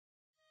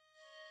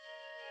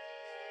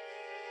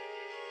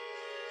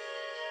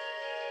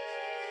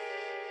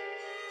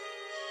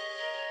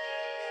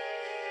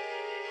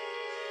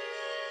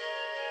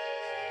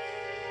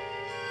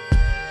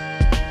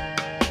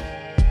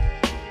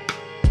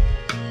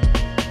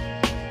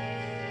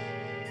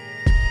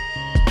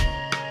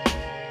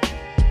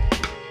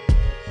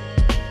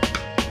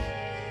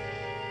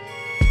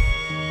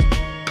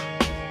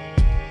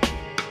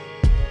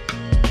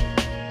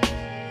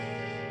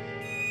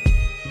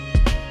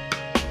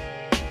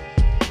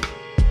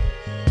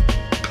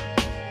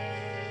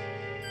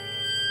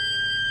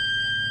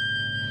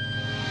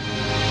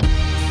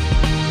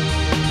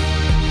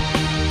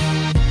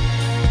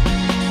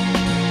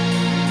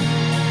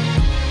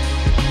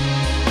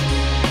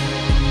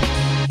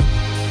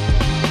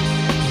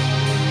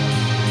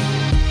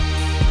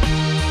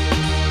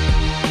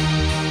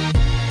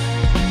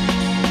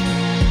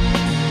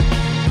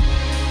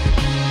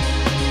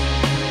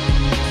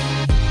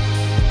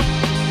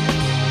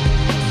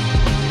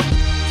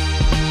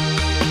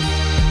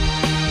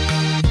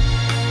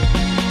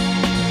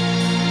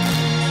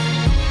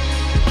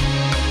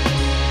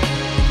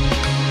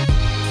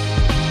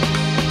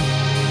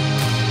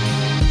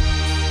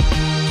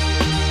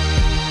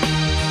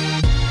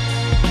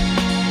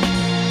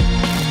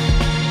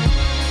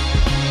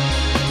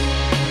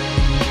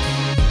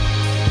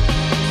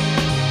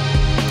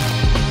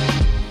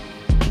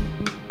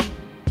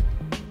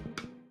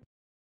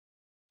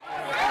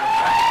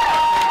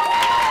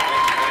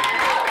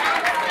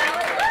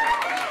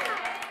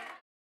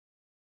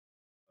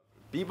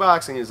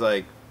Beatboxing is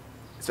like,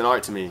 it's an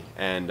art to me,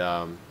 and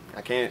I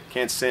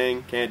can't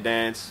sing, can't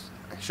dance,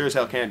 I sure as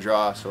hell can't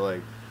draw, so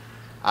like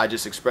I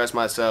just express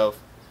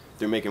myself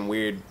through making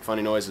weird,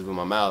 funny noises with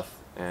my mouth.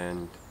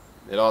 And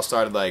it all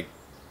started like,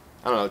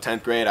 I don't know,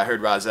 10th grade. I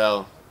heard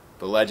Rozelle,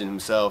 the legend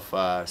himself,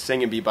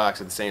 singing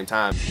beatbox at the same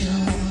time.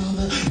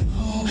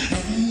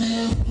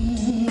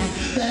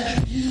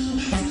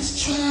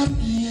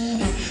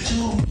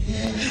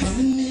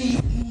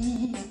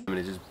 I mean,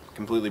 it just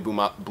completely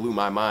blew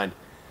my mind.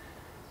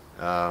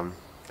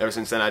 Ever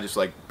since then, I just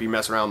like be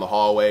messing around the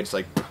hallway, just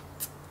like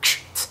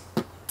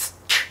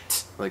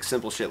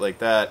simple shit like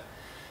that,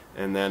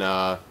 and then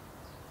it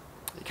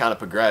kind of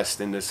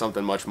progressed into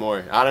something much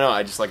more. I don't know.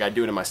 I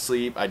do it in my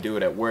sleep. I do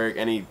it at work.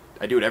 I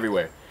do it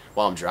everywhere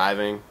while I'm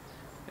driving,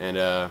 and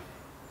it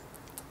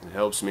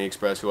helps me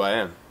express who I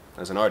am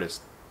as an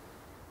artist.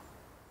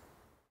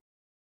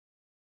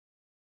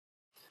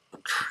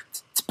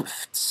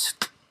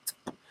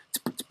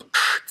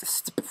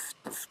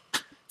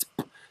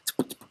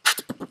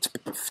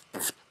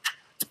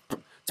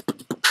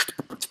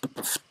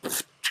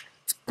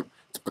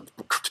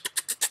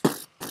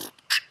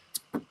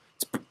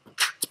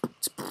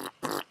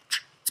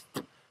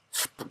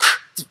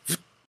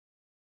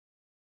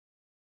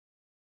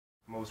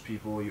 Most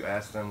people, you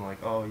ask them like,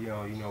 oh, you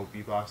know what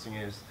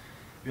beatboxing is,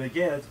 be like,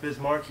 yeah, it's Biz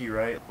Markie,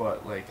 right?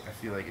 But like, I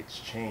feel like it's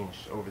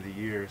changed over the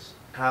years.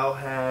 How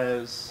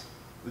has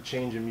the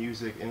change in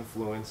music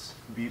influenced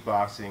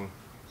beatboxing?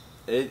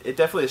 It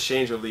definitely has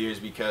changed over the years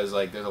because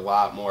like there's a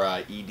lot more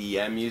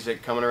EDM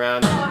music coming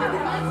around.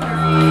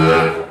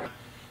 And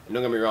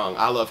don't get me wrong,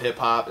 I love hip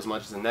hop as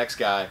much as the next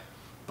guy,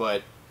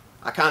 but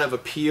I kind of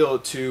appeal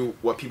to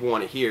what people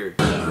want to hear.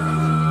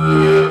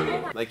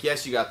 Like,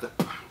 yes, you got the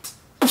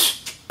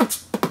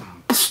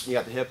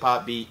hip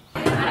hop beat.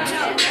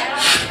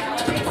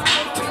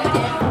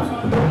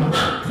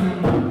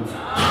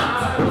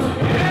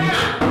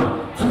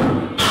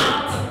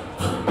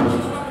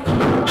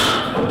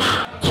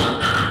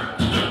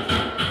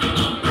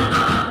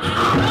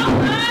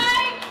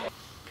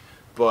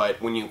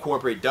 But when you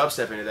incorporate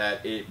dubstep into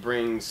that, it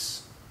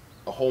brings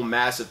a whole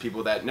mass of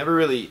people that never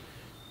really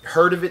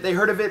heard of it. They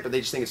heard of it, but they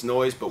just think it's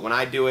noise. But when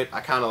I do it,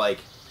 I kind of like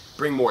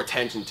bring more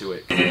attention to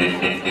it.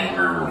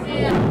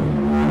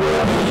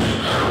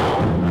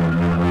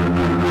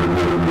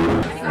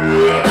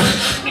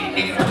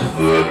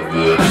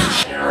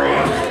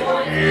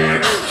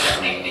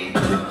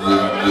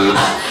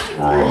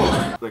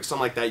 Like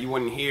something like that you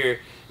wouldn't hear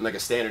in like a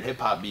standard hip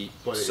hop beat.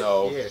 But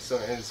so and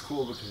it's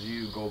cool because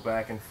you go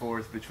back and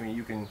forth between,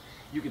 you can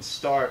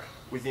start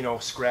with, you know,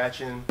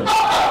 scratching.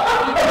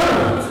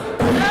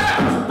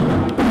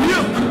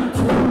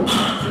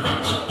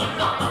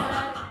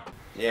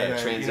 Yeah, and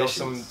then, transitions. you know,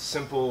 some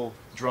simple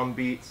drum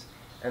beats,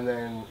 and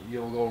then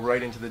you'll go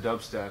right into the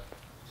dubstep.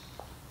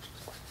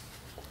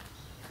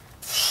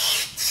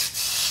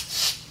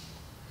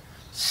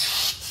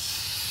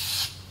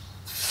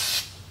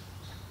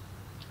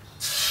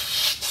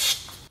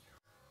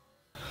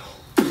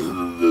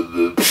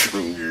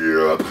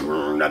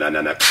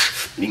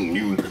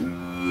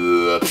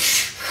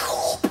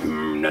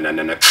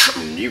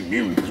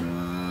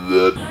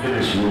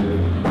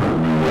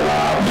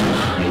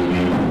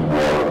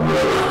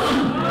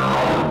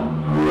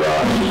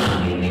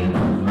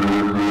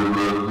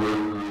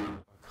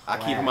 I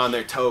keep them on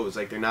their toes,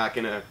 like they're not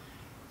gonna,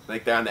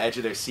 like they're on the edge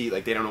of their seat,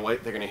 like they don't know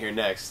what they're gonna hear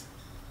next.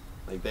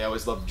 Like they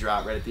always love to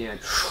drop right at the end.